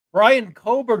Bryan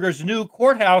Kohberger's new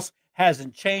courthouse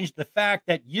hasn't changed the fact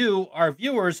that you, our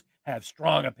viewers, have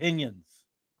strong opinions.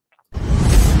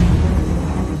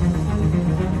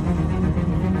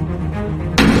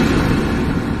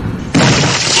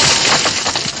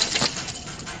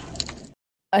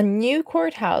 A new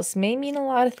courthouse may mean a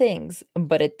lot of things,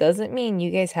 but it doesn't mean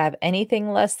you guys have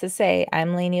anything less to say.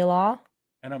 I'm Lainey Law.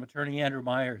 And I'm attorney Andrew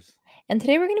Myers. And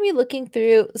today we're going to be looking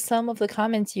through some of the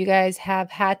comments you guys have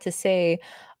had to say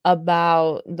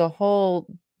about all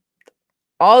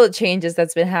the changes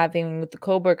that's been happening with the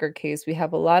Kohberger case. We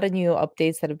have a lot of new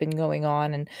updates that have been going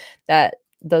on, and that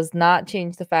does not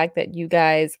change the fact that you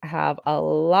guys have a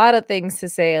lot of things to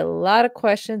say, a lot of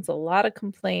questions, a lot of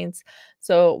complaints.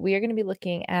 So we are going to be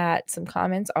looking at some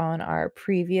comments on our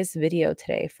previous video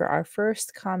today. For our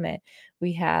first comment,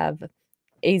 we have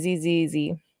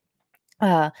AZZZ.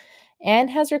 Anne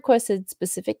has requested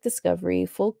specific discovery,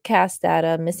 full cast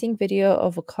data, missing video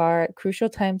of a car at crucial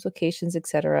times, locations,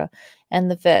 etc. And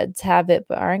the feds have it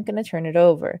but aren't going to turn it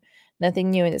over.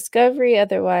 Nothing new in discovery,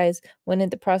 otherwise, when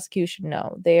did the prosecution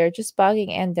know? They are just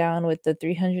bogging Anne down with the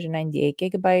 398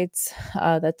 gigabytes.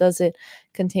 That doesn't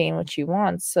contain what she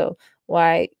wants. So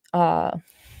why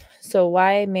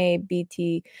may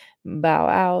BT bow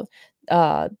out?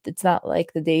 It's not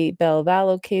like the Dave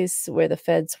Belvallo case where the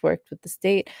feds worked with the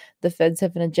state. The feds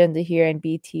have an agenda here, and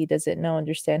BT doesn't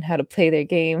understand how to play their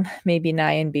game. Maybe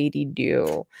Nye and Beatty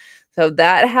do. So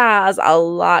that has a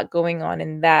lot going on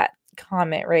in that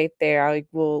comment right there. I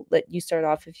will let you start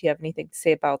off if you have anything to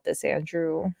say about this,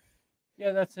 Andrew.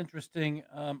 Yeah, that's interesting.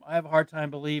 I have a hard time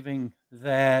believing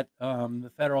that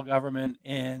the federal government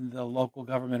and the local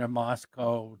government of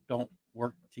Moscow don't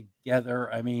work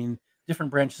together. I mean,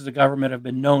 different branches of government have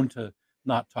been known to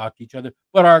not talk to each other.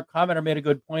 But our commenter made a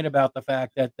good point about the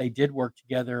fact that they did work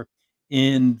together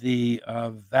in the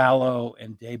Vallow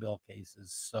and Daybell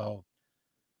cases. So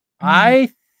I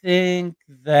think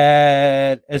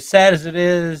that, as sad as it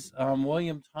is,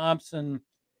 William Thompson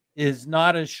is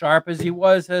not as sharp as he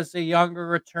was as a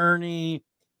younger attorney,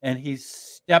 and he's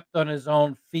stepped on his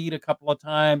own feet a couple of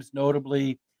times,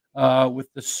 notably with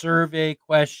the survey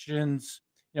questions.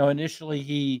 Initially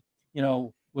he,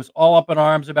 was all up in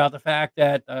arms about the fact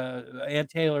that Ann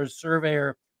Taylor's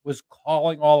surveyor was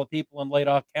calling all the people in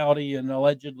Ladog County and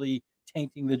allegedly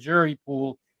tainting the jury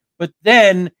pool. But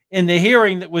then in the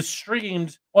hearing that was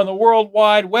streamed on the World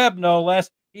Wide Web, no less,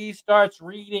 he starts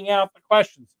reading out the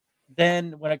questions.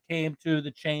 Then when it came to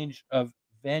the change of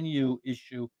venue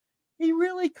issue, he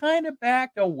really kind of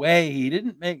backed away. He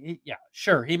didn't make, yeah,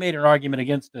 sure, he made an argument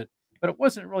against it, but it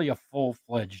wasn't really a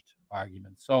full-fledged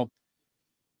argument. So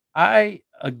I,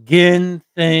 again,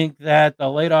 think that the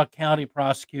Ladog County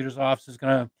Prosecutor's Office is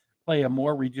going to play a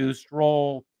more reduced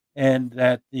role, and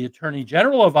that the Attorney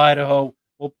General of Idaho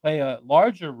will play a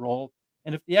larger role.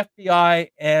 And if the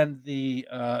FBI and the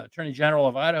Attorney General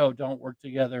of Idaho don't work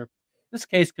together, this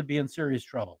case could be in serious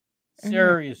trouble.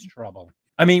 Serious trouble.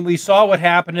 I mean, we saw what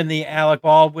happened in the Alec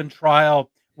Baldwin trial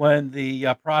when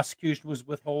the prosecution was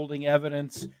withholding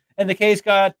evidence, and the case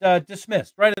got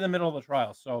dismissed right in the middle of the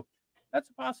trial. So that's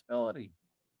a possibility.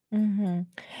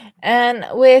 And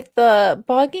with the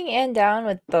bogging Anne down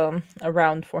with the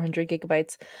around 400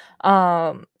 gigabytes,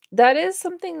 that is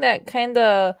something that kind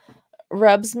of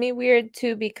rubs me weird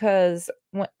too, because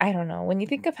I don't know, when you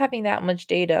think of having that much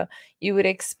data, you would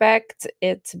expect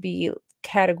it to be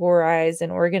categorized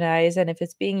and organized, and if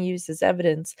it's being used as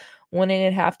evidence, wouldn't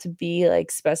it have to be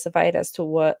like specified as to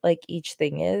what like each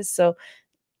thing is? So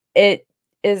it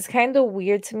is kind of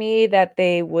weird to me that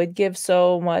they would give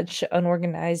so much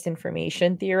unorganized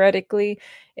information theoretically.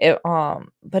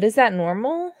 But is that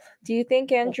normal, do you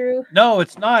think, Andrew? No,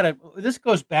 it's not. This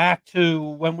goes back to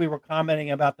when we were commenting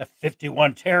about the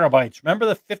 51 terabytes. Remember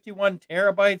the 51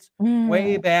 terabytes?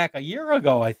 Way back a year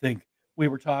ago, I think we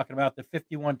were talking about the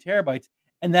 51 terabytes,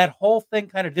 and that whole thing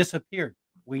kind of disappeared.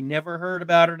 We never heard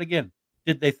about it again.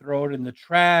 Did they throw it in the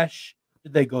trash?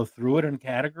 Did they go through it and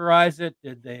categorize it?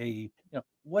 Did they,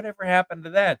 whatever happened to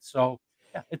that? So,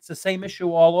 yeah, it's the same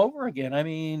issue all over again. I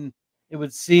mean, it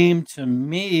would seem to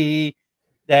me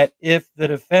that if the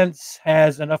defense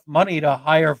has enough money to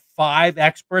hire 5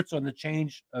 experts on the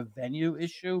change of venue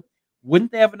issue,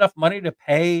 wouldn't they have enough money to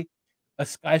pay a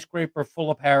skyscraper full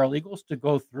of paralegals to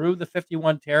go through the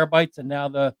 51 terabytes and now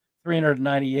the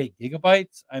 398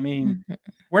 gigabytes? I mean,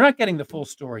 we're not getting the full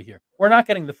story here. We're not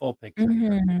getting the full picture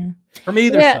here from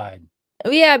either side.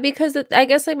 Yeah, because I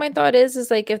guess like my thought is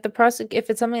like if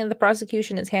it's something that the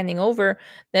prosecution is handing over,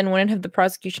 then wouldn't have the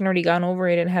prosecution already gone over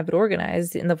it and have it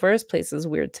organized in the first place is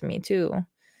weird to me too.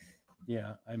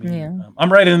 Yeah, I mean,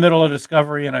 I'm right in the middle of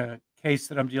discovery in a case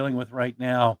that I'm dealing with right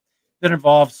now, that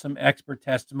involves some expert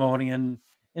testimony and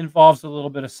involves a little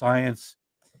bit of science.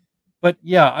 But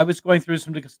yeah, I was going through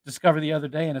some Discover the other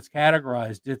day, and it's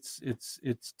categorized.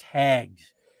 It's tagged.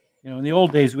 In the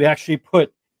old days, we actually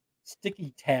put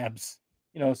sticky tabs.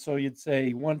 So you'd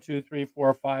say 1, 2, 3,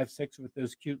 4, 5, 6 with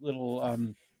those cute little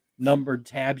numbered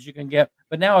tabs you can get.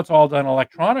 But now it's all done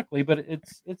electronically. But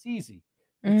it's easy.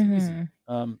 It's easy.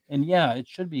 And yeah, it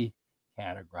should be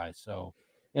categorized. So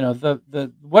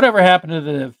the whatever happened to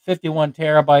the 51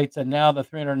 terabytes and now the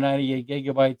 398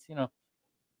 gigabytes.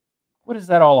 What is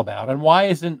that all about? And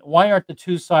why aren't the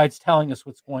two sides telling us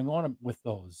what's going on with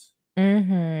those?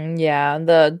 Yeah,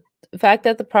 the fact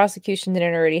that the prosecution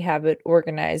didn't already have it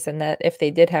organized, and that if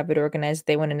they did have it organized,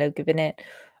 they wouldn't have given it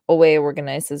away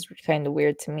organized is kind of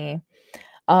weird to me.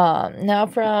 Now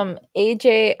from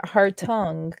AJ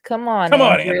Hartung. Come on, Come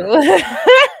on, Andrew.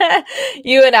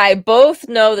 You and I both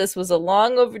know this was a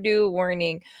long overdue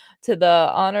warning to the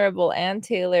Honorable Ann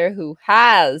Taylor, who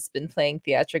has been playing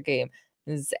theatrical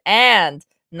games and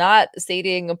not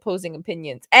stating opposing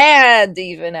opinions, and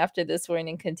even after this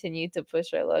warning continued to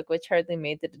push her luck, which hardly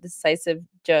made the decisive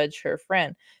judge her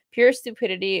friend. Pure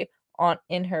stupidity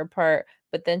in her part,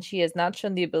 but then she has not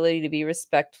shown the ability to be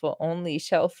respectful, only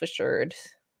self-assured.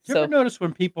 You ever notice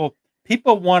when people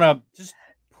want to just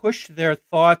push their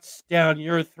thoughts down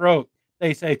your throat?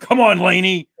 They say, "Come on,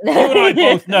 Lainey, you and I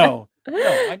both know."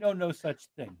 No, I know no such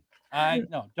thing.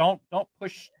 Don't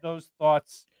push those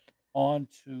thoughts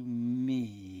onto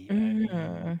me.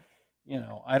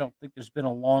 I don't think there's been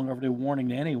a long overdue warning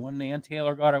to anyone. Ann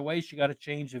Taylor got her way. She got to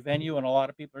change the venue, and a lot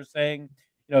of people are saying,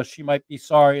 she might be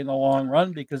sorry in the long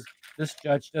run because this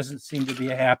judge doesn't seem to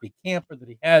be a happy camper that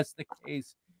he has the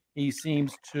case. He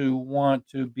seems to want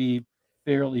to be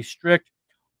fairly strict,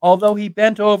 although he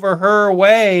bent over her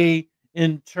way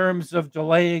in terms of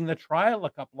delaying the trial a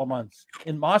couple of months.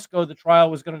 In Moscow, the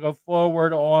trial was going to go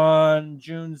forward on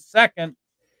June 2nd,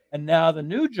 and now the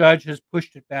new judge has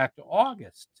pushed it back to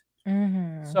August.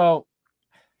 So,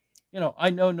 I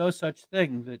know no such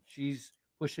thing that she's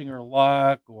pushing her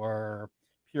luck or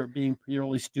being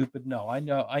purely stupid. No, I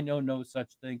know no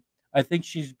such thing. I think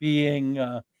she's being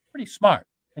pretty smart.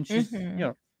 And she's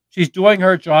doing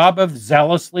her job of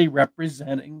zealously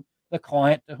representing the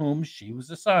client to whom she was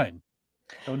assigned.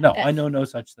 So no, I know no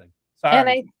such thing.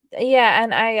 Sorry.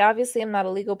 And I obviously am not a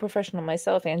legal professional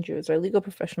myself. Andrew is our legal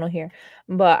professional here,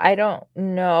 but I don't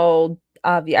know.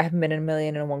 I haven't been in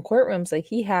 1,000,001 courtrooms like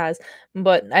he has,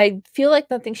 but I feel like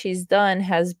nothing she's done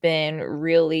has been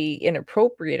really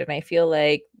inappropriate, and I feel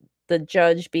like the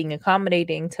judge being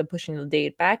accommodating to pushing the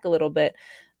date back a little bit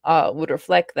would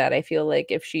reflect that. I feel like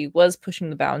if she was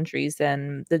pushing the boundaries,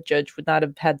 then the judge would not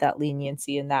have had that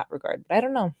leniency in that regard. But I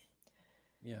don't know.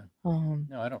 Yeah. No,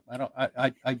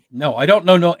 I don't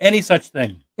know any such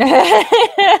thing.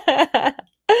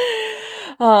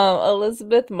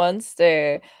 Elizabeth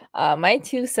Munster. My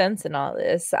 2 cents in all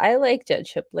this. I like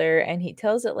Judge Hippler, and he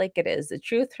tells it like it is. The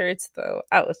truth hurts, though.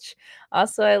 Ouch.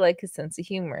 Also, I like his sense of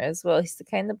humor as well. He's the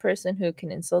kind of person who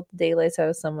can insult the daylights out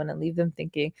of someone and leave them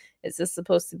thinking, is this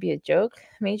supposed to be a joke?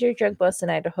 Major drug bust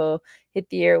in Idaho hit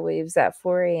the airwaves at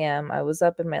 4 a.m. I was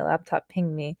up and my laptop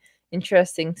pinged me.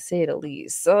 Interesting to say the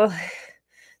least. So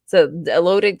it's a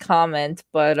loaded comment,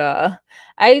 but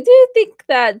I do think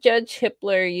that Judge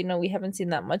Hippler, we haven't seen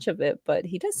that much of it, but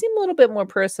he does seem a little bit more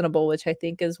personable, which I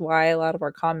think is why a lot of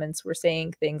our comments were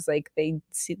saying things like they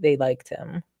liked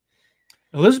him.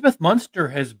 Elizabeth Munster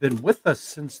has been with us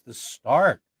since the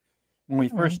start. When we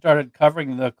first started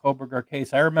covering the Kohberger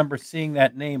case, I remember seeing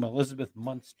that name, Elizabeth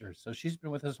Munster. So she's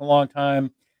been with us a long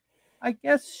time. I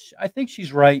think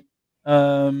she's right.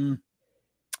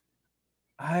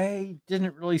 I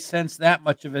didn't really sense that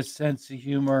much of a sense of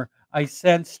humor. I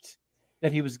sensed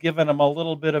that he was giving him a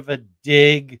little bit of a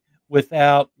dig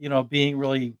without, being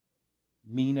really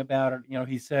mean about it.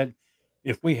 He said,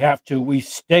 if we have to, we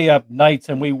stay up nights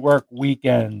and we work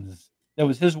weekends. That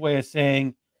was his way of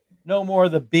saying, no more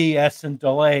of the BS and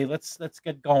delay. Let's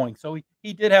get going. So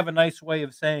he did have a nice way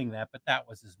of saying that, but that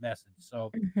was his message.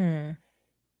 So,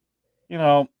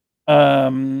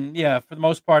 yeah, for the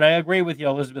most part, I agree with you,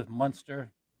 Elizabeth Munster.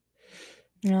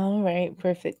 All right,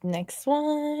 perfect. Next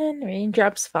one,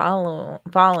 raindrops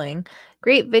falling.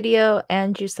 Great video,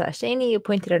 Andrew / Amy. You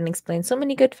pointed out and explained so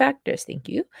many good factors. Thank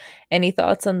you. Any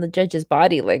thoughts on the judge's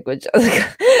body language?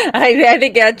 I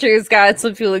think Andrew's got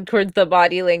some feeling towards the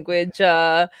body language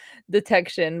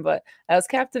detection, but I was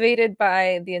captivated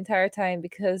by the entire time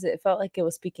because it felt like it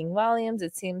was speaking volumes.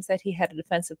 It seems that he had a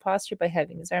defensive posture by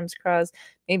having his arms crossed,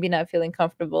 maybe not feeling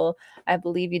comfortable. I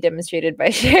believe he demonstrated by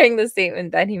sharing the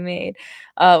statement that he made.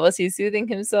 Was he soothing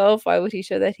himself? Why would he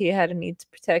show that he had a need to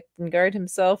protect and guard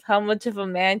himself? How much of a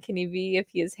man can he be if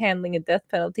he is handling a death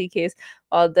penalty case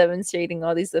while demonstrating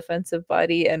all these defensive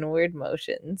body and word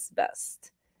motions?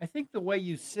 Best. I think the way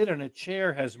you sit in a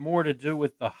chair has more to do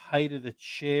with the height of the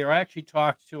chair. I actually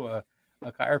talked to a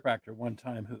chiropractor one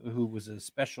time who was a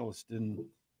specialist in,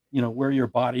 where your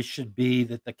body should be,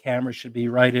 that the camera should be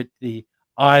right at the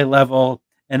eye level.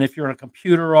 And if you're on a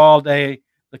computer all day,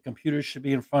 the computer should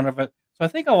be in front of it. So I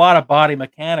think a lot of body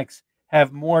mechanics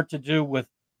have more to do with,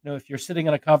 if you're sitting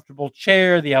in a comfortable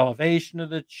chair, the elevation of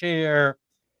the chair,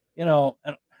 and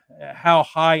how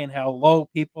high and how low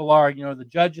people are. The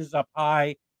judge is up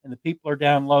high and the people are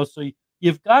down low, so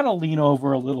you've got to lean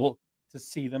over a little to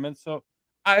see them. And so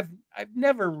I've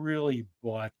never really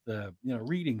bought the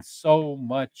reading so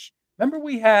much. Remember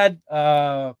we had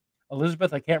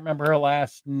Elizabeth, I can't remember her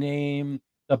last name,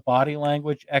 the body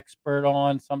language expert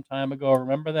on some time ago.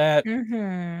 Remember that? Mm-hmm.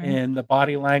 And the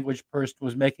body language person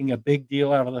was making a big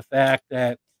deal out of the fact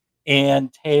that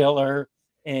Ann Taylor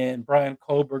and Bryan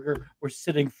Kohberger were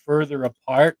sitting further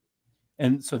apart.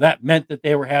 And so that meant that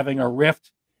they were having a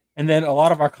rift. And then a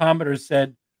lot of our commenters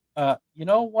said, you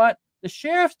know what? The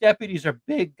sheriff's deputies are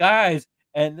big guys,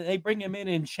 and they bring them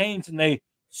in chains and they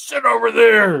sit over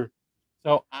there.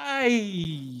 So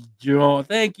I don't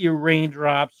thank you,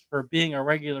 Raindrops, for being a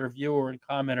regular viewer and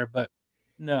commenter, but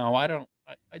no, I don't.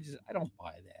 I don't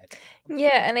buy that.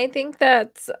 Yeah, and I think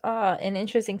that's an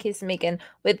interesting case to make. And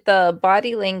with the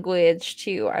body language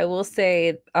too, I will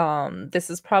say this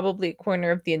is probably a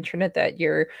corner of the internet that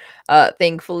you're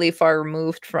thankfully far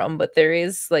removed from, but there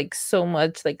is like so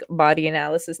much like body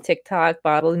analysis TikTok,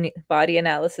 body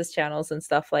analysis channels and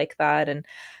stuff like that. And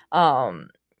um,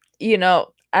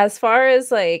 as far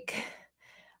as like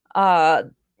uh,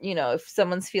 if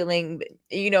someone's feeling,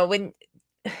 when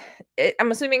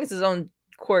I'm assuming it's his own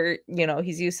court,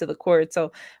 he's used to the court,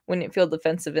 so wouldn't feel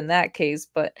defensive in that case,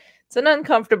 but it's an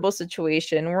uncomfortable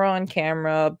situation. We're on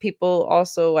camera. People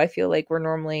also, I feel like we're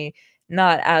normally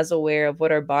not as aware of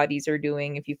what our bodies are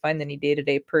doing if you find any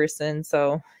day-to-day person.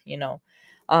 So,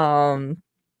 um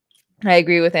I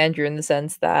agree with Andrew in the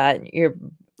sense that your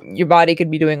body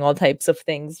could be doing all types of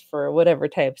things for whatever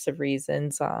types of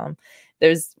reasons.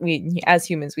 We as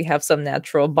humans we have some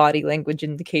natural body language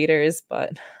indicators,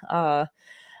 but I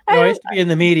I used to be in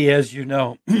the media, as you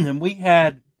know, and we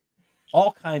had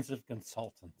all kinds of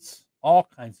consultants,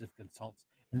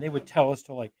 and they would tell us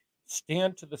to like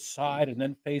stand to the side and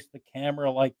then face the camera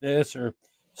like this, or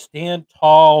stand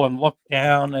tall and look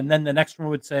down. And then the next one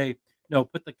would say, no,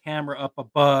 put the camera up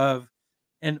above.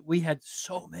 And we had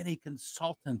so many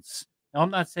consultants. Now,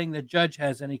 I'm not saying the judge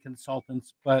has any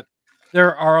consultants, but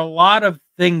there are a lot of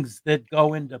things that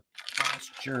go into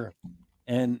posture.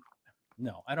 And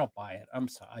no, I don't buy it. I'm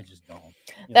sorry, I just don't.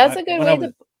 That's a good When I way was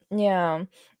to yeah,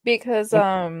 because, go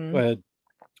ahead.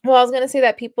 well, I was gonna say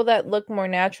that people that look more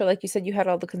natural, like you said, you had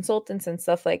all the consultants and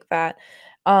stuff like that.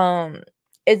 Um,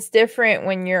 it's different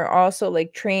when you're also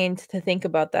like trained to think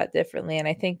about that differently. And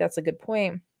I think that's a good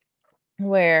point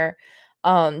where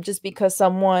just because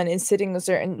someone is sitting a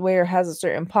certain way or has a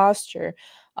certain posture,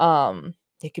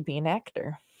 they could be an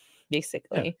actor, Yeah,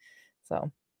 basically.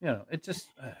 So it just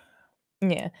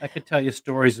yeah. I could tell you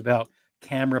stories about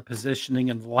camera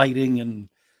positioning and lighting, and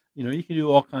you can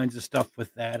do all kinds of stuff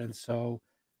with that. And so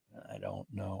I don't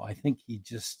know. I think he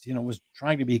just was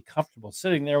trying to be comfortable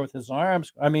sitting there with his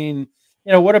arms. I mean,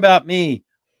 what about me?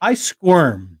 I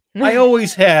squirm. I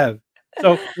always have.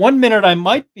 So one minute I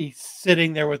might be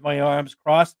sitting there with my arms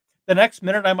crossed. The next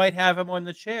minute I might have him on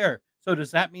the chair. So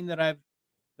does that mean that no?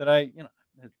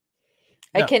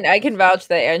 I can vouch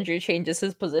that Andrew changes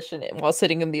his position while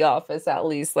sitting in the office at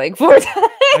least like 4 times.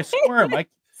 I squirm. It's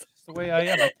the way I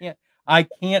am. I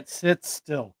can't sit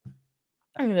still.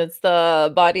 That's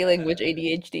the body language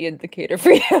ADHD indicator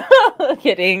for you.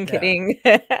 Kidding, Yeah. kidding.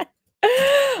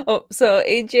 Oh, so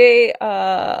AJ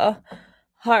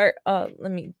Hart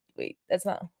let me wait, that's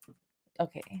not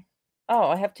okay. Oh,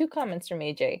 I have 2 comments from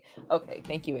AJ. Okay,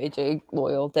 thank you, AJ,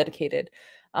 loyal, dedicated.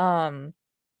 Um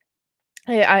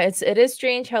Yeah, it is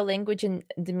strange how language and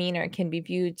demeanor can be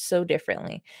viewed so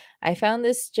differently. I found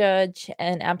this judge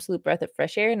an absolute breath of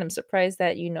fresh air, and I'm surprised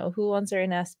that who on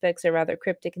certain aspects are rather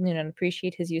cryptic and do not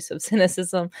appreciate his use of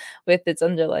cynicism with its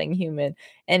underlying human.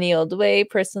 Any old way,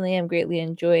 personally, I'm greatly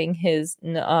enjoying his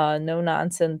no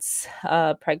nonsense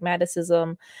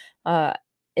pragmaticism. Uh,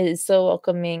 is so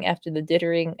welcoming after the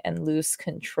dithering and loose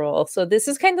control. So this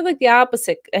is kind of like the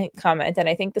opposite comment, and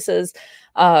I think this is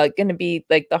going to be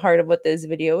like the heart of what this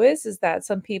video is that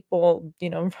some people, you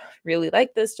know, really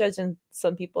like this judge, and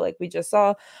some people, like we just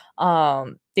saw,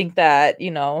 think that,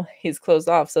 you know, he's closed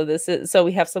off. So this is, so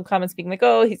we have some comments being like,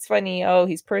 oh, he's funny, oh,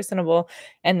 he's personable,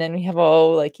 and then we have,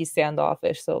 oh, like he's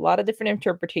standoffish. So a lot of different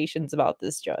interpretations about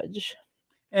this judge.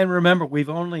 And remember, we've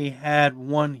only had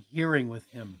one hearing with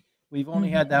him. We've only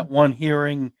had Mhm. that one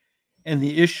hearing, and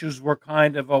the issues were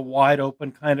kind of a wide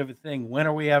open kind of a thing. When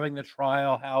are we having the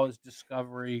trial? How is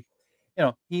discovery? You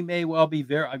know, he may well be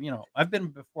very, you know, I've been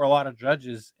before a lot of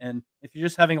judges, and if you're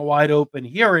just having a wide open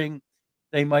hearing,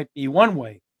 they might be one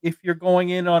way. If you're going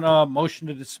in on a motion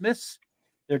to dismiss,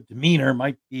 their demeanor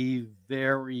might be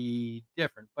very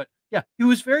different. But yeah, he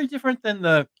was very different than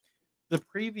the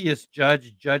previous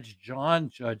judge, Judge John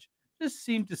Judge, just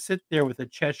seemed to sit there with a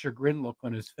Cheshire grin look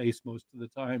on his face most of the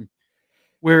time.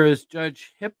 Whereas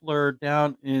Judge Hippler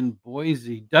down in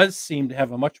Boise does seem to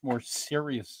have a much more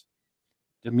serious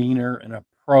demeanor and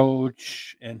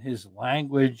approach, and his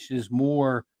language is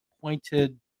more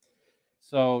pointed.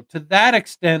 So, to that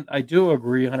extent, I do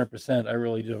agree 100%. I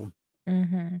really do.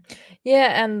 Mhm.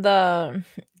 Yeah, and the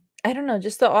I don't know,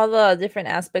 just all the different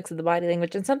aspects of the body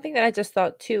language. And something that I just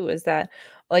thought too is that,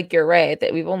 like, you're right,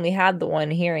 that we've only had the one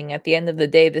hearing. At the end of the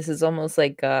day, this is almost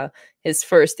like his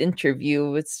first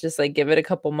interview. It's just like, give it a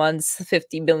couple months,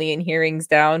 50 million hearings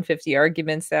down, 50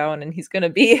 arguments down, and he's gonna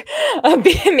be,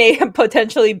 may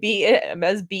potentially be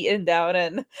as beaten down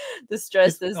and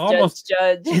distressed It's as almost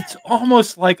judge. it's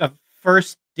almost like a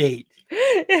first date.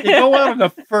 They go out on a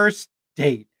first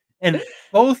date, and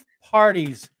both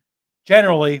parties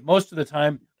generally, most of the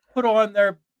time, put on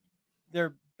their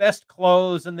best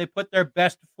clothes, and they put their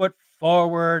best foot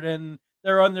forward, and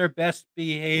they're on their best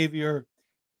behavior.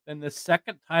 Then the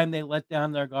second time they let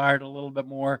down their guard a little bit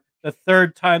more. The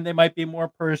third time they might be more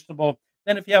personable.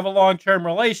 Then if you have a long-term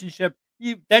relationship,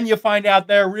 you find out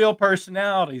their real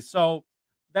personalities. So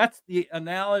that's the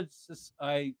analysis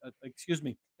excuse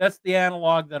me. That's the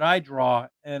analog that I draw,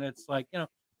 and it's like, you know,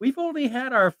 we've only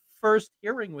had our first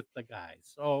hearing with the guy.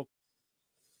 So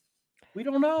we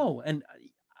don't know. And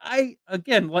I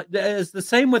again, it's the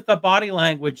same with the body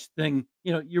language thing.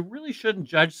 You know, you really shouldn't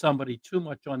judge somebody too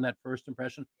much on that first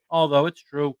impression. Although it's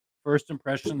true, first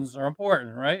impressions are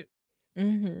important, right?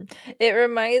 Mhm. It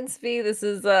reminds me, this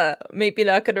is, maybe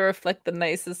not gonna reflect the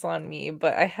nicest on me,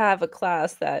 but I have a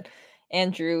class that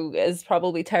Andrew is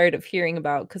probably tired of hearing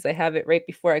about because I have it right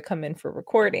before I come in for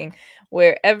recording,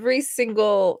 where every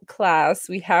single class,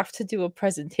 we have to do a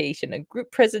presentation, a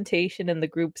group presentation, and the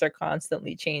groups are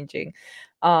constantly changing.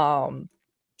 Um,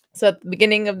 so at the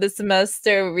beginning of the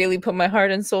semester, really put my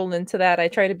heart and soul into that. I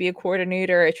try to be a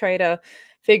coordinator. I try to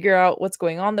figure out what's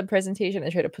going on in the presentation. I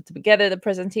try to put together the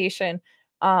presentation.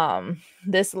 Um,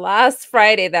 this last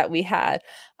Friday that we had,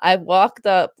 I walked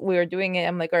up, we were doing it.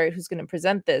 I'm like, all right, who's going to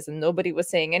present this? And nobody was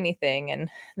saying anything. And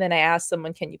then I asked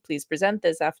someone, can you please present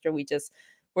this after we just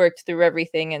worked through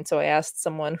everything? And so I asked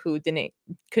someone who didn't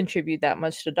contribute that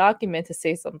much to the document to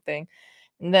say something.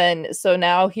 And then so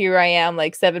now here I am,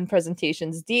 like 7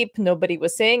 presentations deep, nobody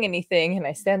was saying anything, and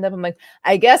I stand up, I'm like,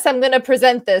 "I guess I'm gonna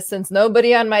present this since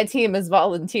nobody on my team is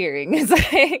volunteering." It's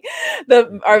like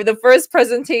the first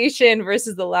presentation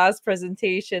versus the last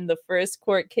presentation, the first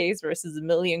court case versus a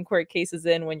million court cases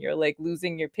in when you're, like,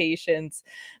 losing your patience.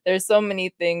 There's so many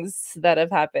things that have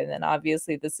happened, and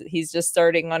obviously this he's just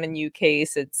starting on a new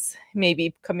case, it's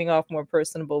maybe coming off more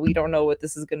personable. We don't know what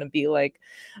this is gonna be like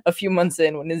a few months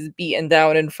in when he's beaten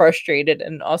down and frustrated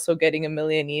and also getting a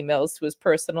million emails to his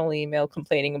personal email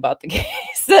complaining about the case.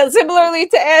 Similarly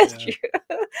to Yeah. Andrew.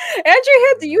 Andrew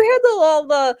had Yeah. you handle all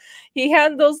the he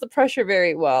handles the pressure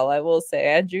very well, I will say.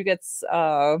 Andrew gets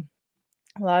a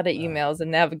lot of Uh, emails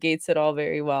and navigates it all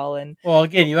very well. And well,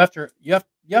 again, you have to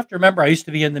remember I used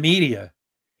to be in the media,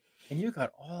 and you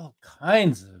got all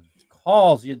kinds of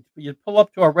calls. You'd pull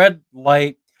up to a red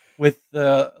light with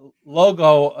the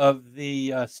logo of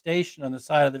the station on the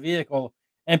side of the vehicle,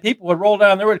 and people would roll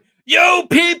down their window. You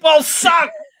people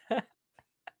suck.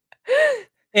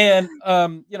 And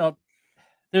you know,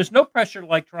 there's no pressure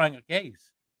like trying a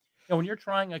case. You know, when you're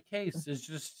trying a case, it's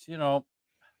just, you know,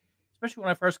 especially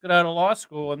when I first got out of law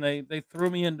school, and they threw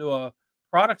me into a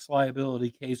products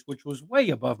liability case, which was way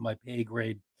above my pay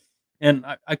grade. And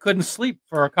I couldn't sleep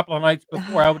for a couple of nights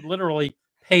before. I would literally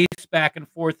pace back and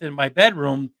forth in my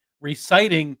bedroom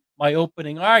reciting my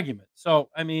opening argument. So,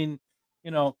 I mean,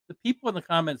 you know, the people in the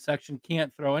comment section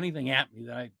can't throw anything at me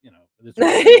that I, you know, that's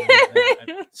really, really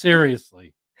bad.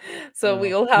 Seriously. So Well,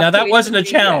 we'll have now to that wait to wasn't a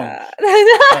see. Yeah. challenge.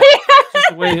 That's just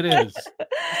the way it is.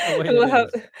 Just the way it We'll have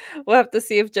is. we'll have to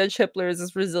see if Judge Hippler is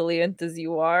as resilient as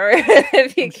you are,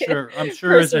 if he can I'm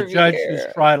sure as a judge who's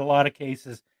persevere. tried a lot of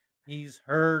cases, he's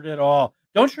heard it all.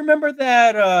 Don't you remember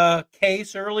that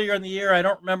case earlier in the year? I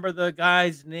don't remember the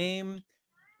guy's name,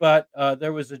 but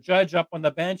there was a judge up on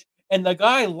the bench, and the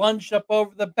guy lunged up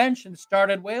over the bench and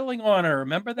started wailing on her.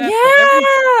 Remember that? So Yeah!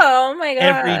 Oh my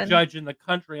every god. judge in the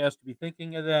country has to be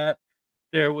thinking of that.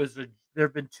 There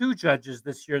have been 2 judges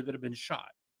this year that have been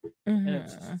shot. And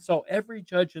it's Mhm. just so every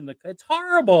judge in the it's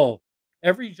horrible.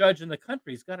 Every judge in the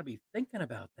country's gotta be thinking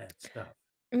about that stuff.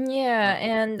 Yeah,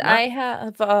 and Not I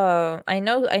have I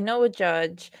know a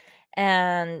judge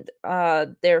and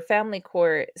their family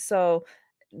court, so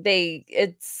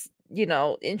it's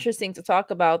interesting to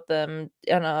talk about them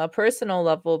on a personal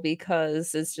level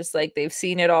because it's just like they've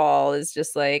seen it all. It's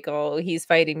just like, oh, he's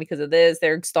fighting because of this,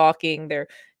 they're stalking, they're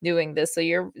doing this.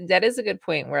 So that is a good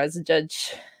point, whereas a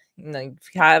judge, you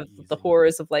have the easy.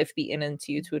 horrors of life beaten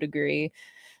into you to a degree,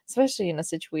 especially in a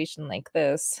situation like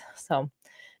this. So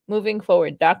moving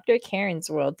forward, Dr. Karen's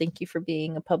World, thank you for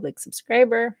being a public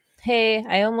subscriber. Hey,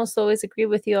 I almost always agree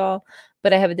with you all,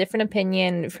 but I have a different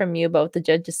opinion from you about what the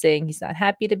judge is saying. He's not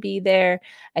happy to be there.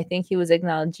 I think he was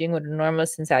acknowledging what an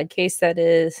enormous and sad case that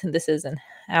is. This isn't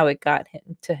how it got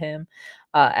to him.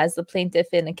 As the plaintiff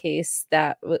in a case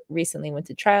that recently went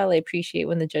to trial, I appreciate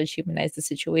when the judge humanized the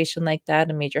situation like that.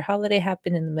 A major holiday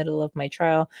happened in the middle of my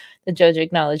trial. The judge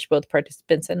acknowledged both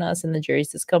participants and us and the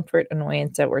jury's discomfort,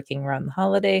 annoyance at working around the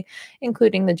holiday,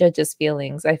 including the judge's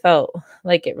feelings. I felt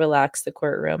like it relaxed the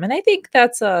courtroom. And I think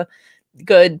that's a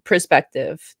good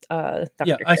perspective, Yeah,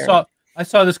 Dr. Karen. I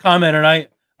saw this comment, and I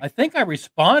think I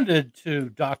responded to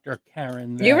Dr.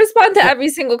 Karen You that, respond to look, every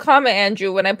single comment,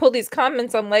 Andrew. When I pull these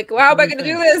comments, I'm like, well, it's how a am I new going to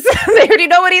do thing. this? They already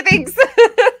know what he thinks.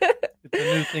 It's a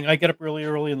new thing. I get up really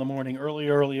early in the morning, early,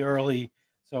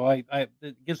 so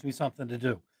it gives me something to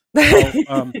do.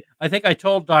 So, I think I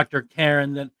told Dr.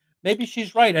 Karen that maybe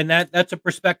she's right, and that's a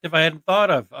perspective I hadn't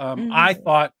thought of. I Mhm,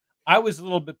 thought I was a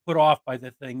little bit put off by the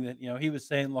thing that, he was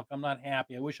saying, "Look, I'm not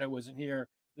happy. I wish I wasn't here.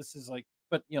 This is like,"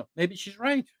 but, maybe she's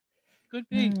right. Could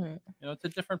be. mhm. It's a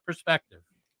different perspective.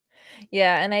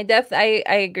 Yeah, and I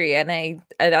agree, and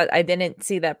I didn't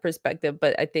see that perspective,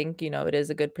 but I think, it is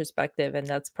a good perspective, and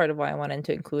that's part of why I wanted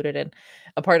to include it, and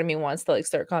a part of me wants to, like,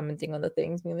 start commenting on the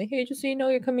things, being like, "Hey, just so you know,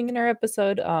 you're coming in our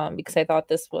episode," because I thought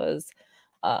this was,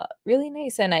 really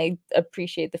nice, and I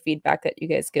appreciate the feedback that you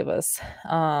guys give us,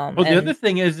 Well, the other and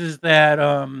thing is that,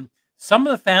 some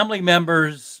of the family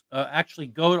members, actually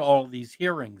go to all of these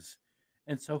hearings,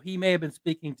 and so he may have been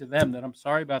speaking to them that, "I'm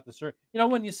sorry about the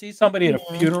when you see somebody at a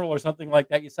Mhm, funeral or something like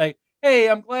that, you say, 'Hey,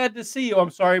 I'm glad to see you.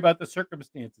 I'm sorry about the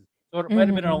circumstances.'" So it might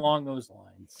have been mhm. along those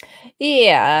lines.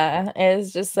 Yeah,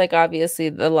 it's just, like, obviously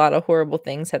a lot of horrible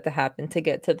things had to happen to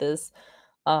get to this,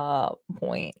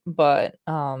 point, but,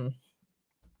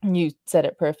 you said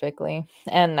it perfectly.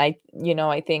 And I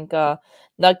think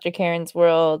Dr. Karen's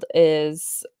World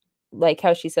is like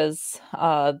how she says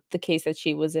the case that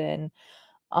she was in,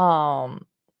 um,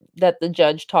 that the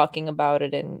judge talking about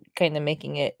it and kind of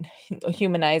making it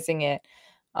humanizing it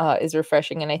is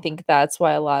refreshing. And I think that's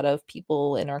why a lot of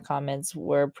people in our comments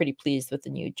were pretty pleased with the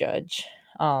new judge.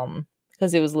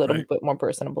 Because it was a little Right. bit more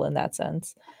personable in that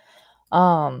sense.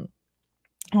 Um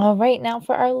all right, now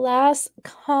for our last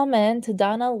comment,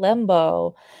 Donna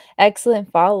Lembo.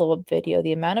 Excellent follow-up video.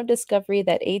 The amount of discovery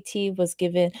that AT was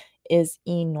given is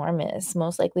enormous.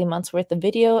 Most likely months worth of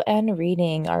video and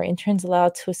reading. Are interns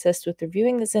allowed to assist with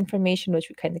reviewing this information, which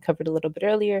we kind of covered a little bit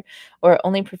earlier, or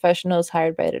only professionals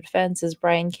hired by the defense? Is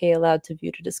Brian K. allowed to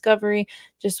view the discovery?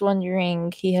 Just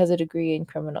wondering, he has a degree in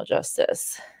criminal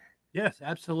justice. Yes,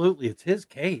 absolutely. It's his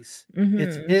case.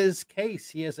 It's Mm-hmm. his case.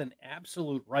 He has an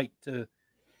absolute right to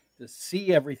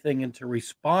see everything and to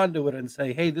respond to it and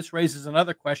say, "Hey, this raises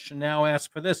another question. Now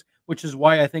ask for this," which is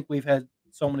why I think we've had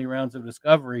so many rounds of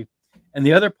discovery. And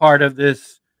the other part of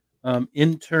this,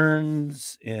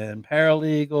 interns and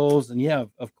paralegals, and yeah,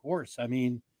 of course. I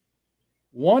mean,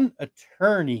 one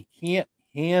attorney can't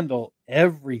handle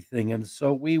everything, and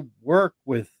so we work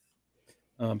with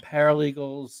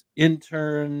paralegals,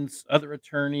 interns, other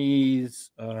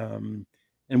attorneys. And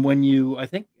I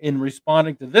think in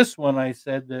responding to this one, I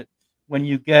said that when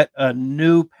you get a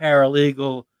new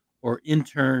paralegal or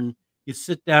intern, you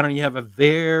sit down and you have a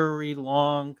very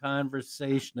long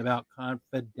conversation about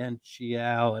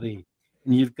confidentiality.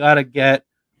 And you've got to get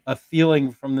a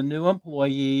feeling from the new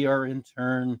employee or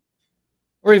intern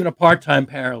or even a part-time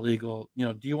paralegal,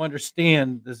 do you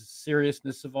understand the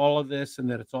seriousness of all of this and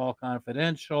that it's all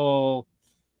confidential?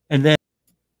 And then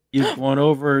You've gone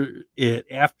over it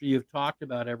after you've talked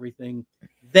about everything.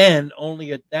 Then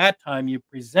only at that time you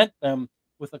present them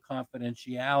with a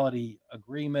confidentiality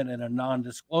agreement and a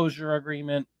non-disclosure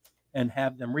agreement and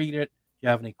have them read it. If you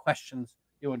have any questions,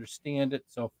 you understand it.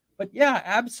 So, but yeah,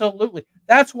 absolutely.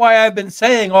 That's why I've been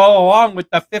saying all along with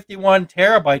the 51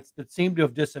 terabytes that seem to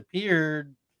have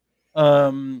disappeared.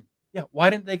 Yeah, why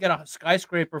didn't they get a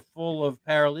skyscraper full of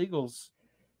paralegals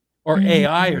or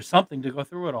AI Mhm. or something to go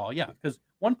through it all? Yeah, because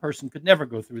one person could never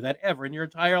go through that ever in your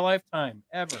entire lifetime,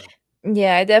 ever.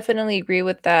 Yeah, I definitely agree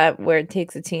with that, where it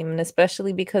takes a team, and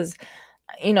especially because,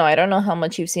 I don't know how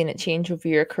much you've seen it change over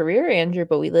your career, Andrew,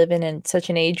 but we live in such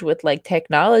an age with like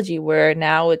technology where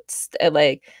now it's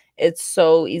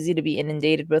so easy to be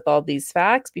inundated with all these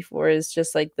facts. Before it's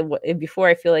just like before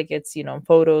I feel like it's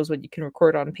photos what you can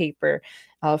record on paper.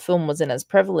 Film wasn't as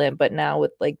prevalent, but now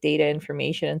with like data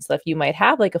information and stuff, you might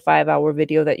have like a 5-hour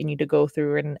video that you need to go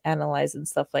through and analyze and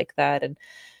stuff like that. And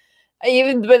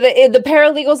even but the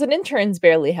paralegals and interns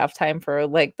barely have time for,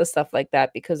 like, the stuff like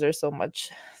that because there's so much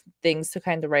things to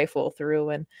kind of rifle through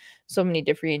and so many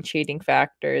differentiating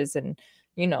factors and,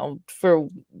 for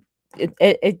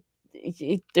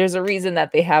there's a reason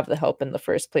that they have the help in the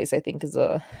first place, I think is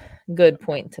a Yeah, good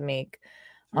point to make.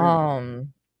 agree with you.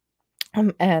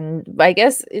 Um, and I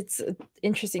guess it's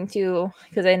interesting too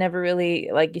because I never really,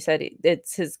 like you said,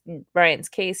 it's his Brian's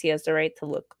case. He has the right to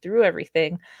look through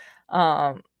everything.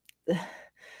 Um,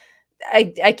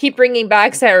 I keep bringing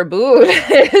back Sarah Boone.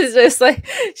 It's just like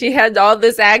she had all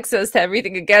this access to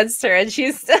everything against her, and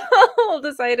she still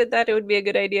decided that it would be a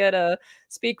good idea to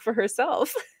speak for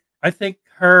herself. I think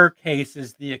her case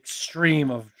is the extreme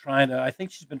of trying to. I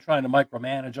think she's been trying to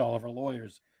micromanage all of her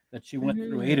lawyers. That she went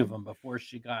through 8 of Mhm. them before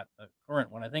she got the current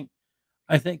one. I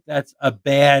think that's a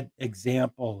bad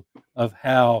example of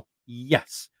how,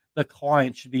 yes, the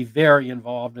client should be very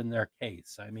involved in their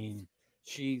case. I mean,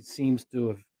 she seems to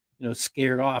have,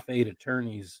 scared off 8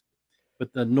 attorneys,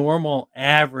 but the normal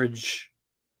average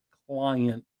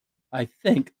client, I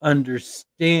think,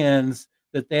 understands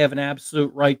that they have an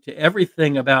absolute right to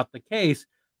everything about the case.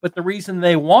 But the reason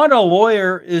they want a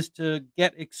lawyer is to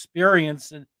get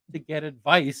experience and to get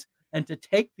advice and to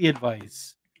take the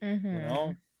advice, you know?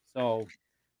 Mhm. So,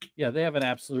 yeah, they have an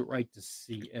absolute right to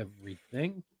see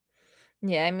everything.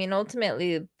 Yeah, I mean,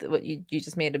 ultimately, what you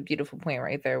just made a beautiful point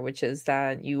right there, which is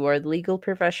that you are the legal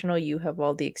professional, you have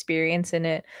all the experience in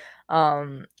it.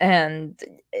 And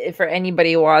for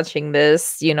anybody watching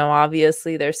this,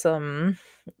 obviously there's some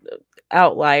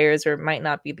outliers or it might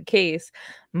not be the case,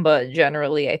 but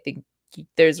generally, I think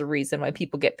there's a reason why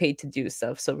people get paid to do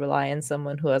stuff. So rely on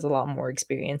someone who has a lot more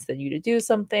experience than you to do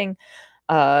something,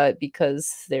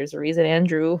 because there's a reason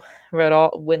Andrew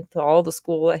went to all the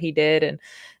school that he did and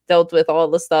dealt with all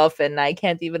the stuff, and I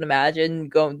can't even imagine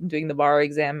doing the bar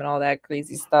exam and all that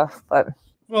crazy stuff. But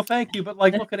Well, thank you. But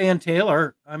like, look at Ann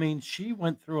Taylor. I mean, she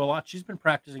went through a lot. She's been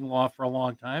practicing law for a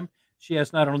long time. She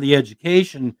has not only the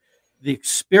education, the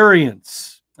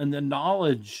experience, and the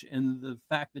knowledge, and the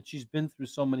fact that she's been through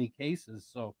so many cases.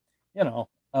 So, you know,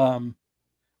 um,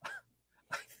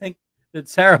 I think that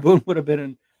Sarah Boone would have been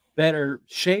in better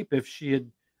shape if she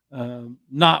had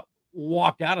not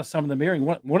walked out of some of the hearing.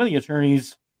 One of the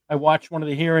attorneys, I watched one of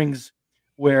the hearings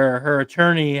where her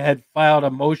attorney had filed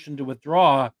a motion to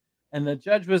withdraw, and the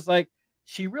judge was like,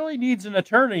 "She really needs an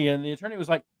attorney," and the attorney was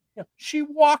like, she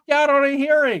walked out on a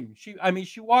hearing. She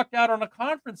walked out on a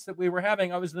conference that we were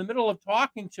having. I was in the middle of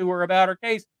talking to her about her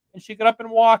case, and she got up and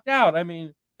walked out. I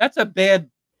mean, that's a bad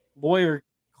lawyer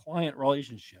client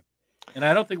relationship. And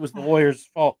I don't think it was the lawyer's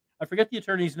fault. I forget the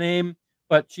attorney's name,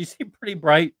 but she seemed pretty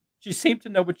bright. She seemed to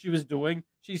know what she was doing.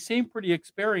 She seemed pretty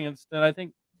experienced, and I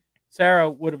think Sarah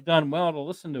would have done well to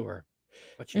listen to her,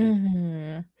 but she didn't.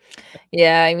 mhm.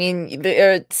 Yeah, I mean,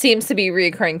 it seems to be a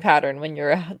recurring pattern when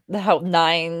you're how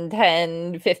 9,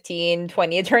 10, 15,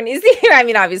 20 attorneys here. I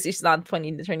mean, obviously she's not 20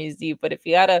 attorneys deep, but if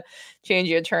you gotta change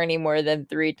your attorney more than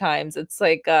 3 times, it's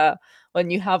like when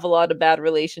you have a lot of bad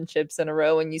relationships in a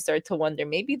row and you start to wonder,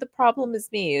 maybe the problem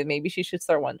is me. Maybe she should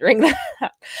start wondering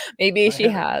that. Maybe I she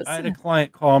had a I has. had a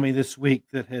client call me this week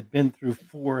that had been through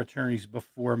 4 attorneys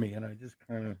before me, and I just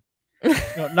kind of,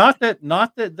 not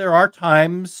that there are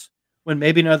times when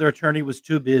maybe another attorney was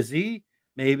too busy,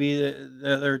 maybe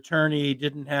the other attorney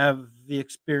didn't have the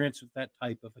experience with that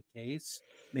type of a case,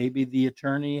 maybe the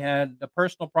attorney had a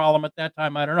personal problem at that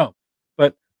time, I don't know.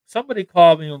 But somebody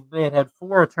called me and they had had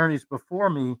 4 attorneys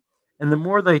before me, and the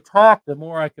more they talked, the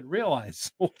more I could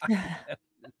realize why.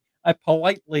 I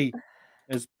politely,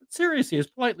 as seriously, as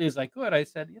politely as I could, I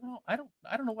said, I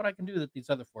don't know what I can do that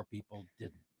these other 4 people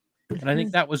didn't. And I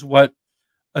think that was what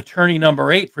attorney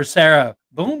number 8 for Sarah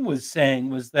Boone was saying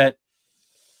was that,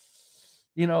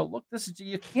 look,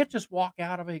 you can't just walk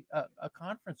out of a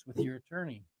conference with your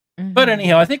attorney. But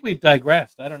anyhow, I think we've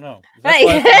digressed. I don't know.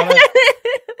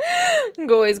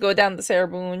 Always go down the Sarah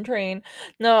Boone train.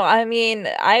 No, I mean,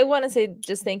 I want to say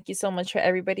just thank you so much for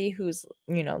everybody who's,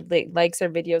 likes our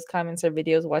videos, comments our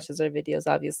videos, watches our videos.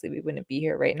 Obviously, we wouldn't be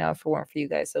here right now if it weren't for you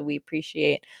guys. So we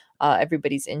appreciate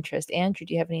everybody's interest. Andrew,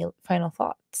 do you have any final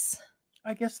thoughts?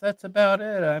 I guess that's about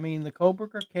it. I mean, the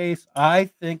Kohberger case, I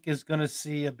think, is going to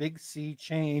see a big sea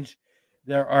change.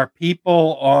 There are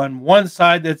people on one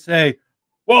side that say,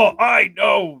 well,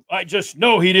 I just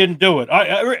know he didn't do it.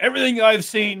 Everything I've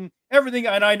seen,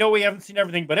 and I know we haven't seen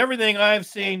everything, but everything I've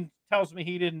seen tells me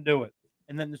he didn't do it.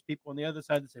 And then there's people on the other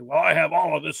side that say, well, I have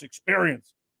all of this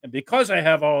experience. And because I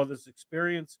have all of this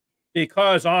experience,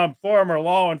 because I'm former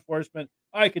law enforcement,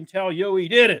 I can tell you he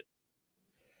did it.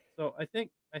 So I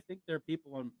think there are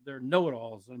people there are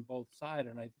know-it-alls on both sides.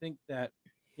 And I think that,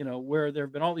 where there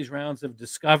have been all these rounds of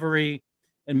discovery,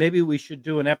 and maybe we should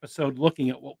do an episode looking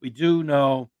at what we do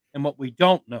know and what we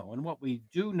don't know. And what we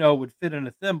do know would fit in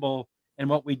a thimble, and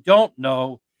what we don't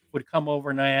know would come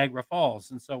over Niagara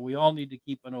Falls. And so we all need to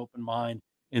keep an open mind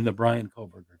in the Bryan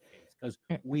Kohberger case because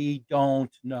we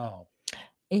don't know.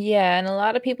 Yeah, and a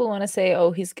lot of people want to say,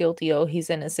 oh, he's guilty, oh, he's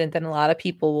innocent. And a lot of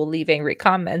people will leave angry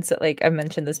comments. Like I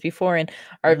mentioned this before, and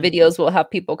our videos will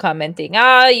have people commenting,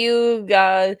 you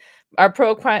are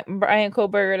pro-crime Bryan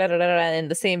Kohberger, da, da, da, da. In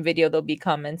the same video, there'll be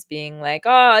comments being like,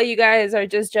 oh, you guys are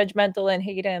just judgmental and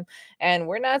hate him. And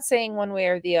we're not saying one way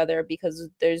or the other because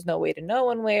there's no way to know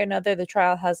one way or another. The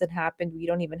trial hasn't happened. We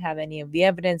don't even have any of the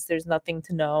evidence. There's nothing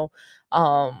to know.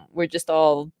 We're just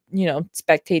all,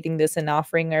 spectating this and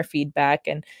offering our feedback.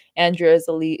 And Andrew as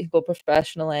a legal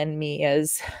professional and me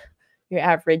as your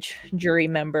average jury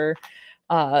member.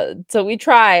 So we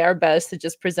try our best to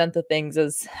just present the things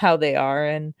as how they are.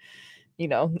 And,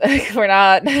 we're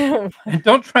not. And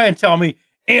don't try and tell me,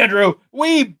 Andrew,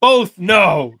 we both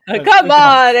know. Come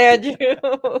on, Andrew.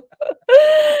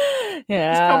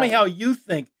 Yeah. Just tell me how you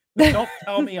think. But don't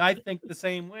tell me I think the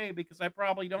same way because I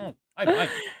probably don't. I might.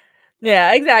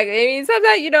 Yeah, exactly. I mean,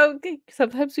 sometimes,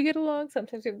 sometimes we get along,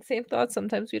 sometimes we have the same thoughts,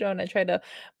 sometimes we don't. I try to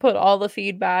put all the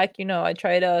feedback, I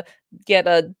try to get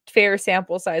a fair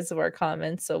sample size of our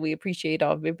comments. So we appreciate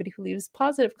everybody who leaves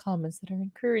positive comments that are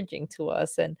encouraging to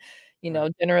us. And,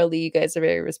 generally you guys are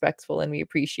very respectful and we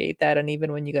appreciate that. And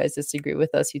even when you guys disagree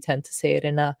with us, you tend to say it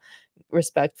in a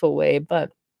respectful way.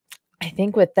 But I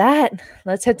think with that,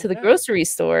 let's head to the grocery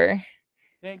store.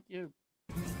 Thank you.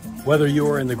 Whether you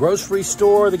are in the grocery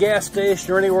store, the gas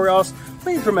station, or anywhere else,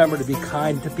 please remember to be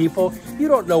kind to people. You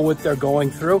don't know what they're going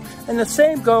through. And the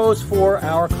same goes for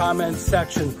our comments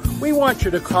section. We want you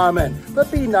to comment,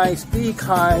 but be nice, be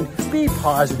kind, be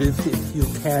positive if you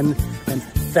can. And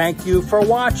thank you for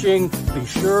watching. Be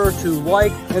sure to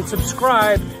like and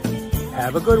subscribe.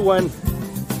 Have a good one.